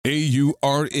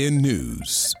EWRN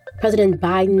News. President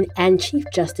Biden and Chief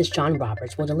Justice John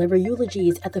Roberts will deliver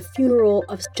eulogies at the funeral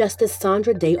of Justice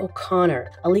Sandra Day O'Connor,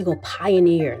 a legal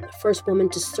pioneer and the first woman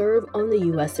to serve on the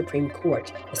U.S. Supreme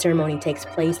Court. The ceremony takes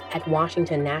place at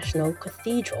Washington National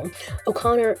Cathedral.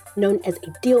 O'Connor, known as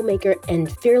a dealmaker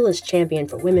and fearless champion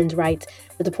for women's rights,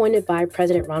 was appointed by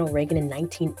President Ronald Reagan in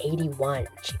 1981.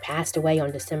 She passed away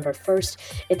on December 1st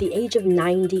at the age of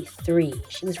 93.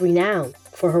 She was renowned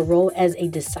for her role as a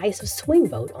decisive swing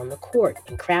vote on the court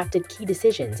and crafted key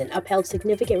decisions and upheld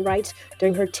significant rights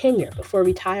during her tenure before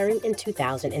retiring in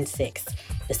 2006.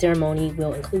 The ceremony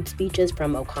will include speeches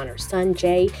from O'Connor's son,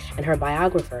 Jay, and her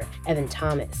biographer, Evan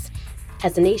Thomas.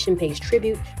 As the nation pays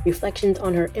tribute, reflections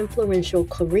on her influential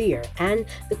career and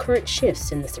the current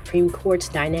shifts in the Supreme Court's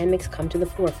dynamics come to the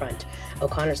forefront.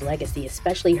 O'Connor's legacy,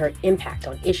 especially her impact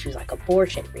on issues like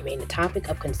abortion, remain a topic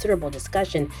of considerable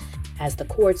discussion as the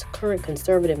court's current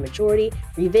conservative majority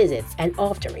revisits and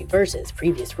often reverses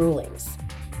previous rulings.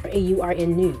 For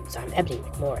AURN News, I'm Ebony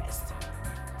McMorris.